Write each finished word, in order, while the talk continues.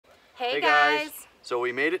Hey guys! So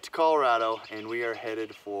we made it to Colorado and we are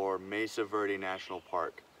headed for Mesa Verde National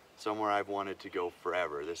Park, somewhere I've wanted to go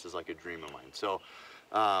forever. This is like a dream of mine. So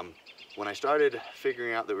when I started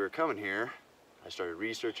figuring out that we were coming here, I started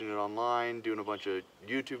researching it online, doing a bunch of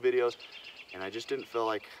YouTube videos, and I just didn't feel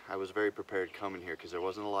like I was very prepared coming here because there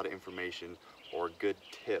wasn't a lot of information or good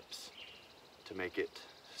tips to make it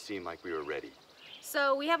seem like we were ready.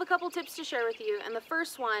 So we have a couple tips to share with you, and the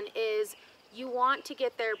first one is you want to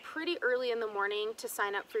get there pretty early in the morning to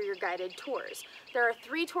sign up for your guided tours. There are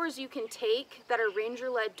 3 tours you can take that are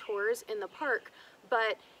ranger-led tours in the park,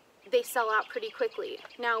 but they sell out pretty quickly.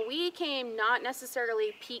 Now we came not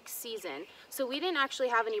necessarily peak season, so we didn't actually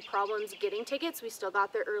have any problems getting tickets. We still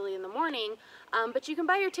got there early in the morning, but you can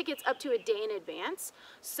buy your tickets up to a day in advance.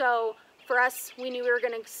 So for us, we knew we were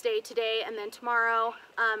going to stay today and then tomorrow,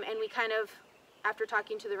 and we kind of, after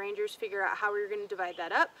talking to the rangers, figure out how we were going to divide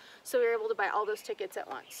that up, so we were able to buy all those tickets at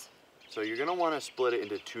once. So you're going to want to split it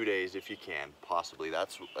into 2 days if you can, possibly.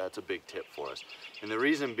 That's a big tip for us. And the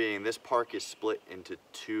reason being, this park is split into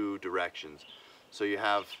 2 directions. So you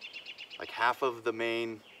have like half of the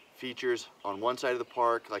main features on one side of the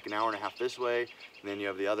park, like an hour and a half this way, and then you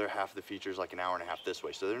have the other half of the features like an hour and a half this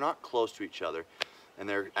way. So they're not close to each other, and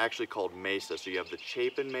they're actually called Mesa. So you have the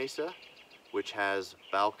Chapin Mesa, which has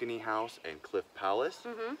Balcony House and Cliff Palace,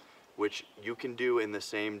 which you can do in the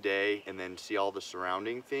same day and then see all the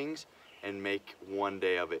surrounding things and make one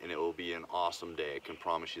day of it, and it will be an awesome day. I can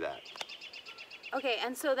promise you that. Okay,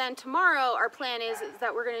 and so then tomorrow our plan is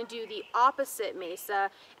that we're going to do the opposite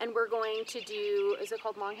Mesa, and we're going to do, is it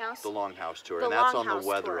called Longhouse? The Longhouse Tour, The and that's on Longhouse the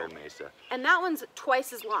Wetherill Tour. Mesa. And that one's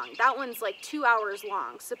twice as long. That one's like 2 hours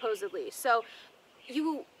long, supposedly. So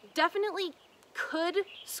you definitely could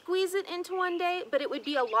squeeze it into one day, but it would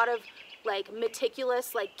be a lot of like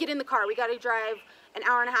meticulous, like get in the car, we got to drive an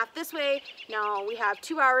hour and a half this way, now we have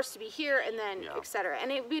 2 hours to be here, and then etc. And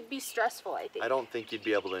it would be stressful, I think. I don't think you'd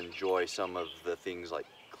be able to enjoy some of the things like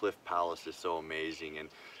Cliff Palace is so amazing and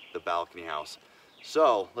the Balcony House.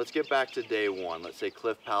 So let's get back to day 1. Let's say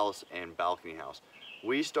Cliff Palace and Balcony House.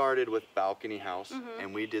 We started with Balcony House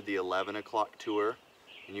and we did the 11 o'clock tour,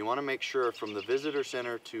 and you want to make sure from the visitor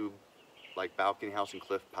center to like Balcony House and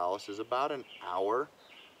Cliff Palace is about an hour,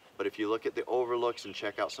 but if you look at the overlooks and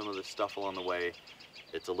check out some of the stuff along the way,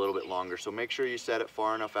 it's a little bit longer. So make sure you set it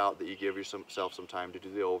far enough out that you give yourself some time to do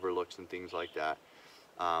the overlooks and things like that.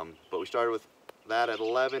 But we started with that at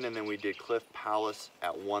 11, and then we did Cliff Palace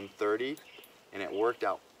at 1:30, and it worked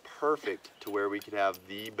out perfect to where we could have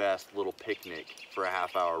the best little picnic for a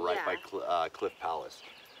half hour right by Cliff Palace.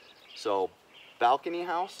 So Balcony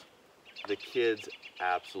House, the kids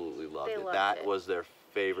absolutely loved it. That was their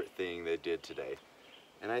favorite thing they did today.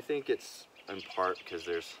 And I think it's in part because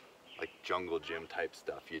there's like jungle gym type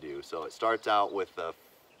stuff you do. So it starts out with a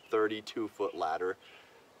 32-foot ladder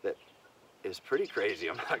that is pretty crazy,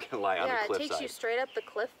 I'm not gonna lie, on the cliffside. Yeah, it takes you straight up the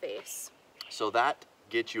cliff face. So that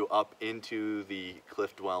gets you up into the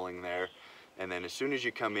cliff dwelling there. And then as soon as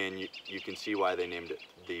you come in, you can see why they named it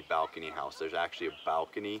the Balcony House. There's actually a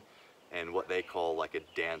balcony and what they call like a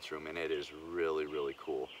dance room, and it is really, really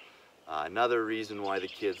cool. Another reason why the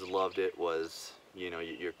kids loved it was, you know,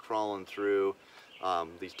 you're crawling through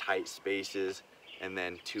these tight spaces, and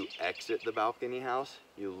then to exit the Balcony House,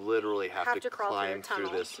 you literally have to climb through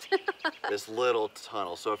this little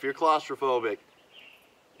tunnel. So if you're claustrophobic,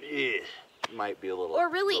 it might be a little, or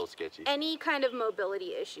really little sketchy. Any kind of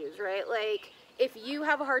mobility issues, right? Like if you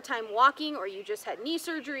have a hard time walking, or you just had knee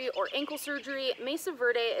surgery or ankle surgery, Mesa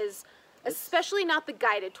Verde is, especially not the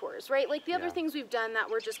guided tours, right? Like the other things we've done that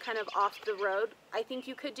were just kind of off the road, I think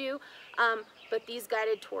you could do. But these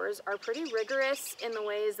guided tours are pretty rigorous in the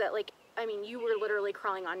ways that, like, I mean, you were literally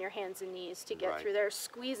crawling on your hands and knees to get through there,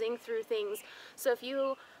 squeezing through things. So if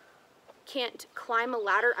you can't climb a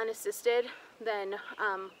ladder unassisted, then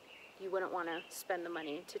you wouldn't want to spend the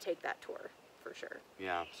money to take that tour, for sure.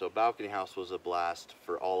 Yeah, so Balcony House was a blast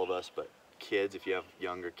for all of us, but kids, if you have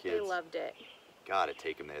younger kids, they loved it. Gotta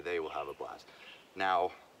take them there. They will have a blast.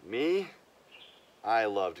 Now, me, I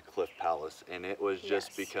loved Cliff Palace, and it was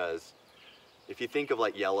just because if you think of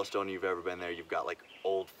like Yellowstone, you've ever been there, you've got like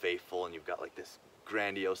Old Faithful, and you've got like this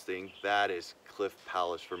grandiose thing. That is Cliff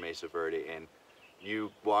Palace for Mesa Verde, and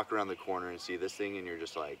you walk around the corner and see this thing, and you're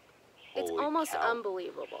just like, holy it's almost cow.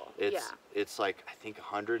 Unbelievable. It's like, I think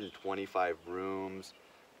 125 rooms.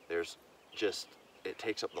 There's just, it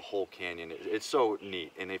takes up the whole canyon. It's so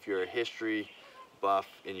neat, and if you're a history buff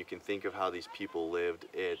and you can think of how these people lived,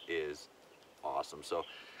 it is awesome. So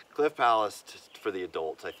Cliff Palace, for the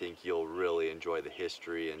adults, I think you'll really enjoy the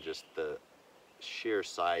history and just the sheer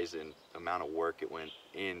size and amount of work it went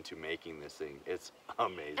into making this thing. It's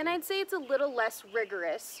amazing. And I'd say it's a little less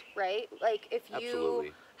rigorous, right? Like if you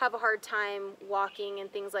Absolutely. have a hard time walking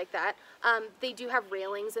and things like that, they do have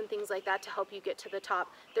railings and things like that to help you get to the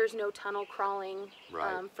top. There's no tunnel crawling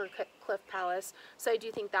Right. for Cliff Palace. So I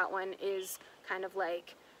do think that one is kind of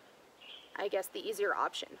like, I guess, the easier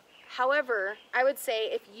option. However, I would say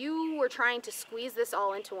if you were trying to squeeze this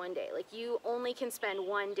all into one day, like you only can spend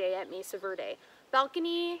one day at Mesa Verde,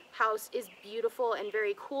 Balcony House is beautiful and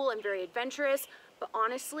very cool and very adventurous, but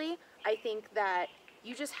honestly, I think that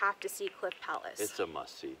you just have to see Cliff Palace. It's a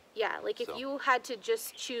must-see. Yeah, like So. if you had to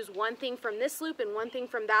just choose one thing from this loop and one thing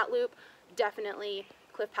from that loop, definitely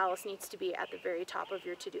Cliff Palace needs to be at the very top of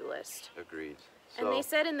your to-do list. Agreed. And they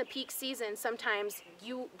said in the peak season, sometimes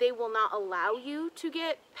they will not allow you to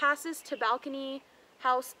get passes to Balcony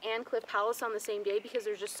House and Cliff Palace on the same day because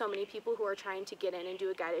there's just so many people who are trying to get in and do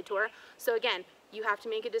a guided tour. So again, you have to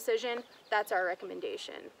make a decision. That's our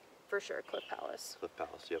recommendation for sure, Cliff Palace. Cliff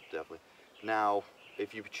Palace, yep, definitely. Now,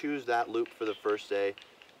 if you choose that loop for the first day,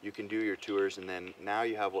 you can do your tours, and then now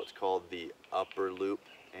you have what's called the upper loop,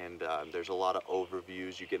 and there's a lot of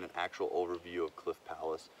overviews. You get an actual overview of Cliff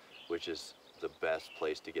Palace, which is the best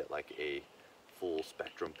place to get like a full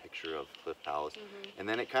spectrum picture of Cliff Palace. And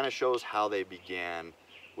then it kind of shows how they began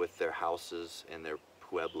with their houses and their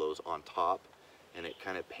pueblos on top, and it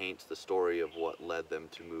kind of paints the story of what led them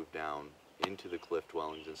to move down into the cliff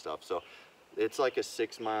dwellings and stuff. So it's like a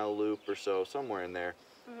 6-mile loop or so, somewhere in there,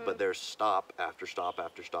 but there's stop after stop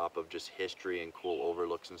after stop of just history and cool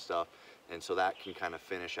overlooks and stuff, and so that can kind of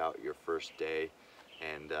finish out your first day.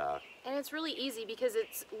 And it's really easy because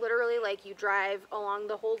it's literally like you drive along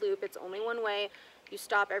the whole loop. It's only one way. You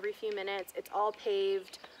stop every few minutes. It's all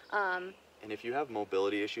paved. And if you have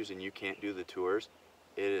mobility issues and you can't do the tours,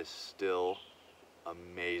 it is still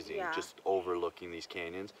amazing just overlooking these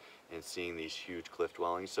canyons and seeing these huge cliff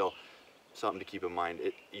dwellings. So something to keep in mind,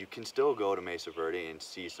 you can still go to Mesa Verde and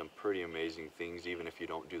see some pretty amazing things even if you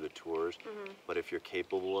don't do the tours. But if you're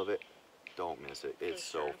capable of it, don't miss it. It's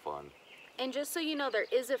so fun. And just so you know, there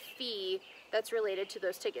is a fee that's related to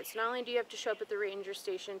those tickets. Not only do you have to show up at the ranger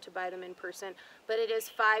station to buy them in person, but it is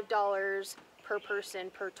 $5 per person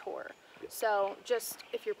per tour. So just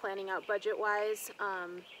if you're planning out budget-wise,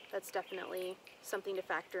 that's definitely something to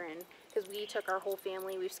factor in. Because we took our whole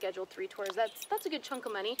family, we've scheduled 3 tours. That's a good chunk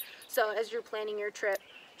of money. So as you're planning your trip,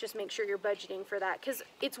 just make sure you're budgeting for that because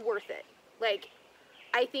it's worth it. Like,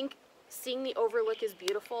 I think seeing the overlook is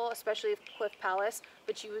beautiful, especially with Cliff Palace,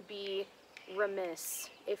 but you would be remiss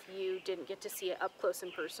if you didn't get to see it up close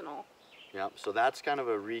and personal. Yep, so that's kind of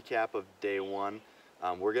a recap of day 1.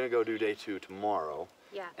 We're going to go do day 2 tomorrow.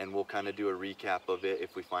 Yeah. And we'll kind of do a recap of it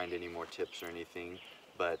if we find any more tips or anything.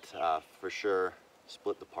 But for sure,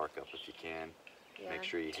 split the park up if you can. Yeah, Make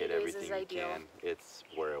sure you 2 hit days everything is you ideal. can. It's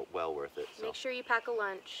well worth it. So. Make sure you pack a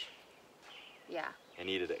lunch. Yeah. And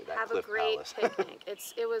eat it at that Have Cliff a great Palace. picnic.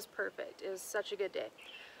 It was perfect. It was such a good day.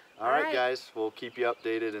 All right, guys. We'll keep you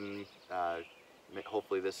updated, and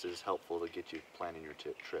hopefully this is helpful to get you planning your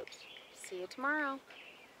trips. See you tomorrow.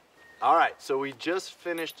 All right, so we just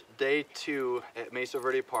finished day 2 at Mesa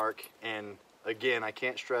Verde Park, and again, I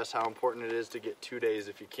can't stress how important it is to get 2 days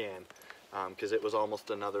if you can, because it was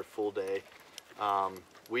almost another full day.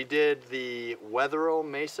 We did the Wetherill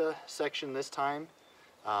Mesa section this time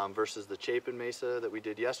versus the Chapin Mesa that we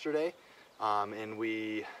did yesterday, and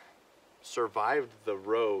we survived the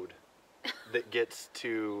road that gets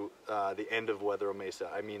to the end of Wetherill Mesa.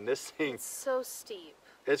 I mean, this thing... It's so steep.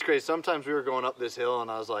 It's crazy. Sometimes we were going up this hill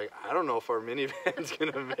and I was like, I don't know if our minivan's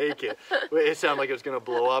gonna make it. It sounded like it was gonna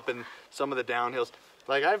blow up, and some of the downhills.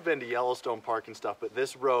 Like, I've been to Yellowstone Park and stuff, but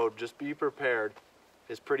this road, just be prepared,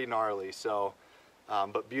 is pretty gnarly. So,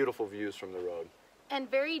 but beautiful views from the road. And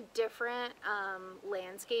very different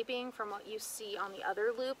landscaping from what you see on the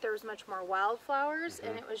other loop. There was much more wildflowers,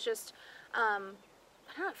 and it was just, I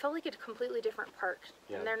don't know, it felt like a completely different park.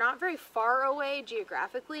 Yeah. And they're not very far away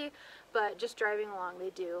geographically, but just driving along,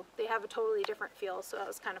 they have a totally different feel, so that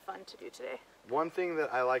was kind of fun to do today. One thing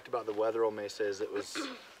that I liked about the Wetherill Mesa is it was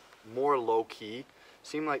more low-key.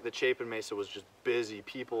 Seemed like the Chapin Mesa was just busy,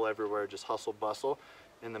 people everywhere, just hustle bustle,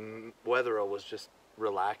 and the Wetherill was just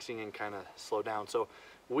relaxing and kind of slow down. So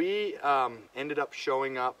we ended up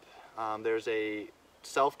showing up. There's a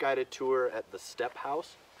self-guided tour at the Step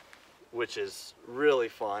House, which is really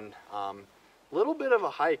fun. Little bit of a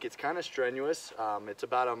hike. It's kind of strenuous. It's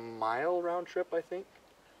about a mile round trip, I think.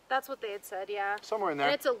 That's what they had said, yeah. Somewhere in there.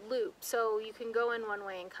 And it's a loop, so you can go in one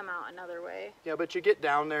way and come out another way. Yeah, but you get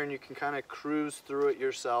down there and you can kind of cruise through it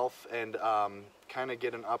yourself and kind of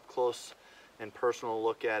get an up close and personal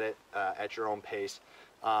look at it at your own pace.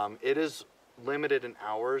 It is limited in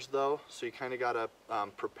hours though, so you kind of got to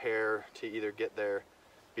prepare to either get there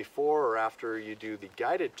before or after you do the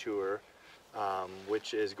guided tour,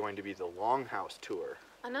 which is going to be the longhouse tour.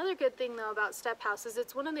 Another good thing though about Step House is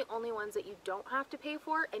it's one of the only ones that you don't have to pay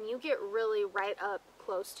for, and you get really right up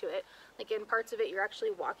close to it. Like in parts of it, you're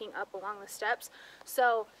actually walking up along the steps.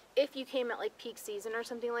 So if you came at like peak season or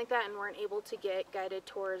something like that and weren't able to get guided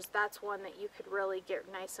tours, that's one that you could really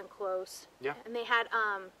get nice and close. Yeah. And they had,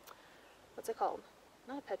 what's it called?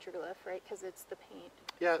 Not a petroglyph, right? Because it's the paint.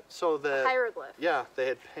 Yeah, so the hieroglyph. Yeah, they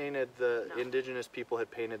had painted indigenous people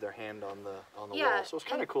had painted their hand on the yeah, wall, so it's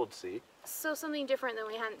kind of cool to see. So something different than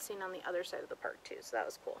we hadn't seen on the other side of the park too. So that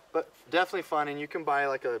was cool. But definitely fun, and you can buy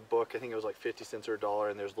like a book. I think it was like 50 cents or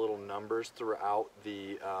 $1, and there's little numbers throughout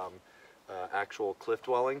the actual cliff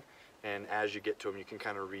dwelling. And as you get to them, you can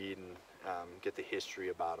kind of read and get the history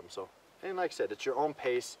about them. So, and like I said, it's your own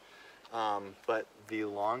pace. But the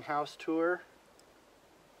longhouse tour.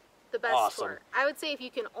 The best awesome. tour. I would say if you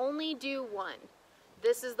can only do one,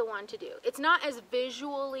 this is the one to do. It's not as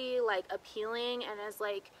visually like appealing and as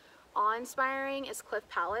like awe-inspiring as Cliff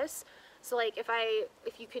Palace. So like if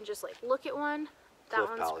you can just like look at one, that Cliff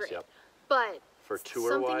one's Palace, great. yep. But for tour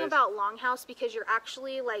something wise, about Longhouse, because you're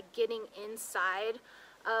actually like getting inside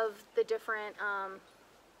of the different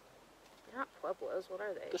they're not pueblos, what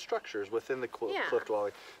are they? the structures within the Yeah. cliff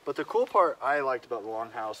dwelling. But the cool part I liked about the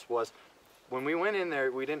longhouse was when we went in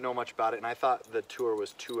there, we didn't know much about it, and I thought the tour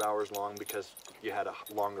was 2 hours long because you had a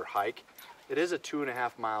longer hike. It is a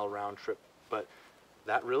 2.5 mile round trip, but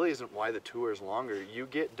that really isn't why the tour is longer. You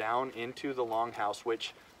get down into the longhouse,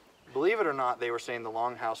 which, believe it or not, they were saying the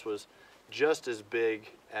longhouse was just as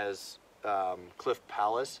big as Cliff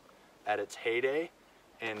Palace at its heyday.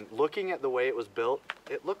 And looking at the way it was built,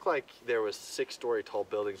 it looked like there was 6-story tall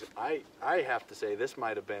buildings. I have to say this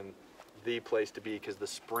might have been the place to be, because the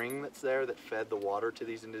spring that's there that fed the water to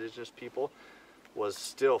these indigenous people was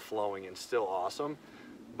still flowing and still awesome.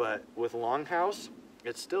 But with Longhouse,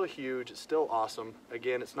 it's still huge, it's still awesome.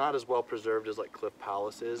 Again, it's not as well preserved as like Cliff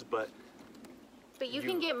Palace is, but you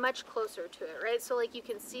can get much closer to it, right? So like you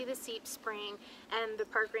can see the seep spring, and the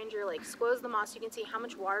park ranger like squoze the moss. You can see how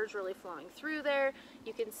much water is really flowing through there.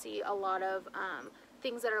 You can see a lot of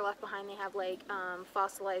things that are left behind. They have like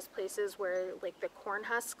fossilized places where like the corn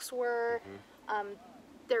husks were.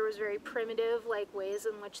 There was very primitive like ways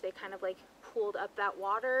in which they kind of like pooled up that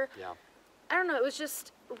water. yeah. I don't know, it was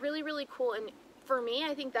just really, really cool. And for me,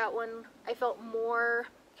 I think that one, I felt more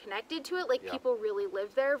connected to it. Like people really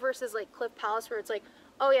lived there versus like Cliff Palace, where it's like,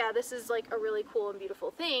 oh yeah, this is like a really cool and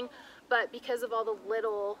beautiful thing. But because of all the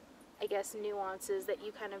little, I guess, nuances that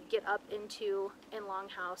you kind of get up into in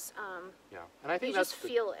Longhouse, Yeah, and I think you that's just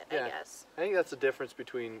feel it, yeah, I guess. I think that's the difference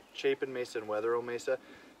between Chapin Mesa and Wetherill Mesa,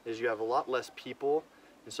 is you have a lot less people,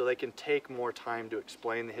 and so they can take more time to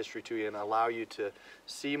explain the history to you and allow you to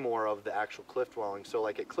see more of the actual cliff dwelling. So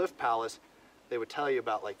like at Cliff Palace, they would tell you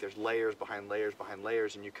about like there's layers behind layers behind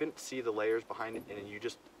layers, and you couldn't see the layers behind it, and you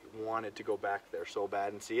just wanted to go back there so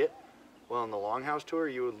bad and see it. Well, in the Longhouse tour,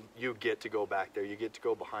 you get to go back there. You get to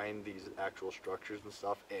go behind these actual structures and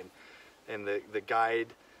stuff, and the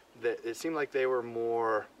guide, it seemed like they were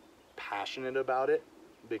more passionate about it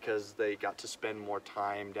because they got to spend more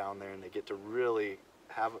time down there, and they get to really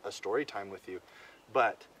have a story time with you.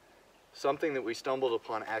 But something that we stumbled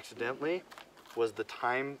upon accidentally was the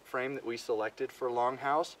time frame that we selected for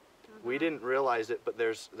Longhouse. We didn't realize it, but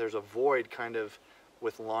there's a void kind of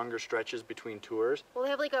with longer stretches between tours. Well, they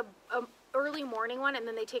have like a early morning one, and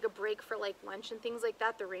then they take a break for like lunch and things like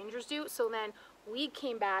that, the rangers do. So then we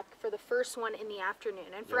came back for the first one in the afternoon,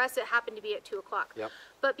 and for us it happened to be at 2 o'clock.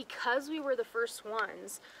 But because we were the first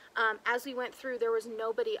ones, as we went through, there was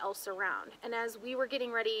nobody else around. And as we were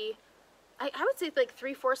getting ready, I would say like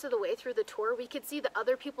 3/4 of the way through the tour, we could see the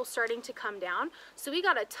other people starting to come down. So we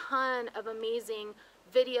got a ton of amazing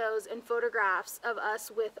videos and photographs of us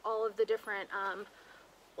with all of the different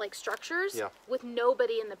like structures with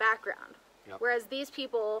nobody in the background. Whereas these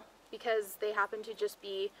people, because they happen to just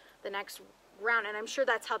be the next round, and I'm sure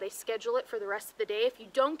that's how they schedule it for the rest of the day. If you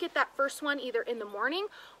don't get that first one either in the morning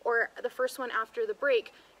or the first one after the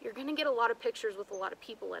break, you're gonna get a lot of pictures with a lot of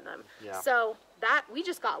people in them. So that, we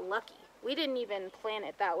just got lucky. We didn't even plan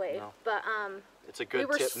it that way, but it's a good we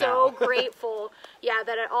were tip so now. grateful, yeah,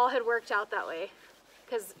 that it all had worked out that way.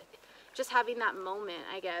 Because just having that moment,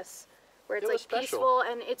 I guess, where it's like peaceful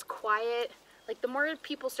and it's quiet. Like the more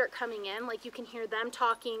people start coming in, like you can hear them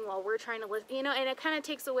talking while we're trying to listen, you know, and it kind of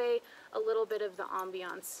takes away a little bit of the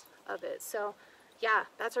ambiance of it. So yeah,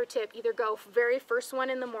 that's our tip. Either go very first one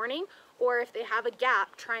in the morning, or if they have a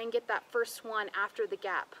gap, try and get that first one after the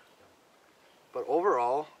gap. But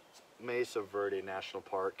overall, Mesa Verde National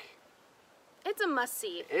Park. It's a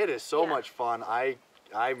must-see. It is so much fun.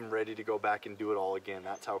 I'm ready to go back and do it all again.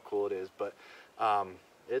 That's how cool it is. But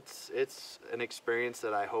it's an experience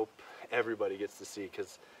that I hope everybody gets to see,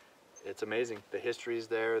 because it's amazing. The history's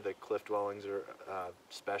there. The cliff dwellings are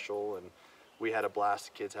special, and we had a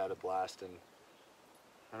blast. The kids had a blast, and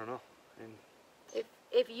I don't know. And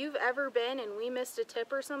if you've ever been and we missed a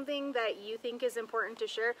tip or something that you think is important to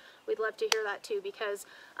share, we'd love to hear that too, because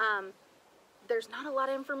there's not a lot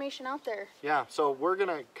of information out there. Yeah, so we're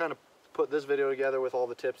gonna kind of put this video together with all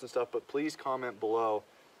the tips and stuff, but please comment below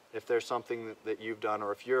if there's something that you've done,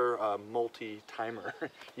 or if you're a multi-timer,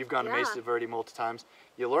 you've gone to Mesa Verde multiple times.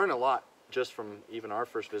 You learn a lot just from even our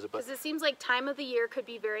first visit. Because it seems like time of the year could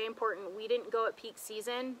be very important. We didn't go at peak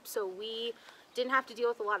season, so we didn't have to deal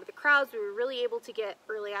with a lot of the crowds. We were really able to get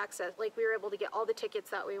early access. Like, we were able to get all the tickets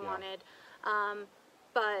that we wanted.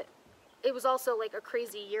 But it was also like a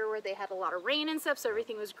crazy year where they had a lot of rain and stuff, so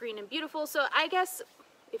everything was green and beautiful. So I guess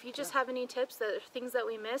if you just have any tips, things that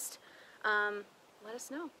we missed, let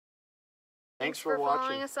us know. Thanks for watching.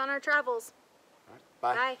 Following us on our travels.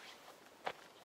 Bye. Bye.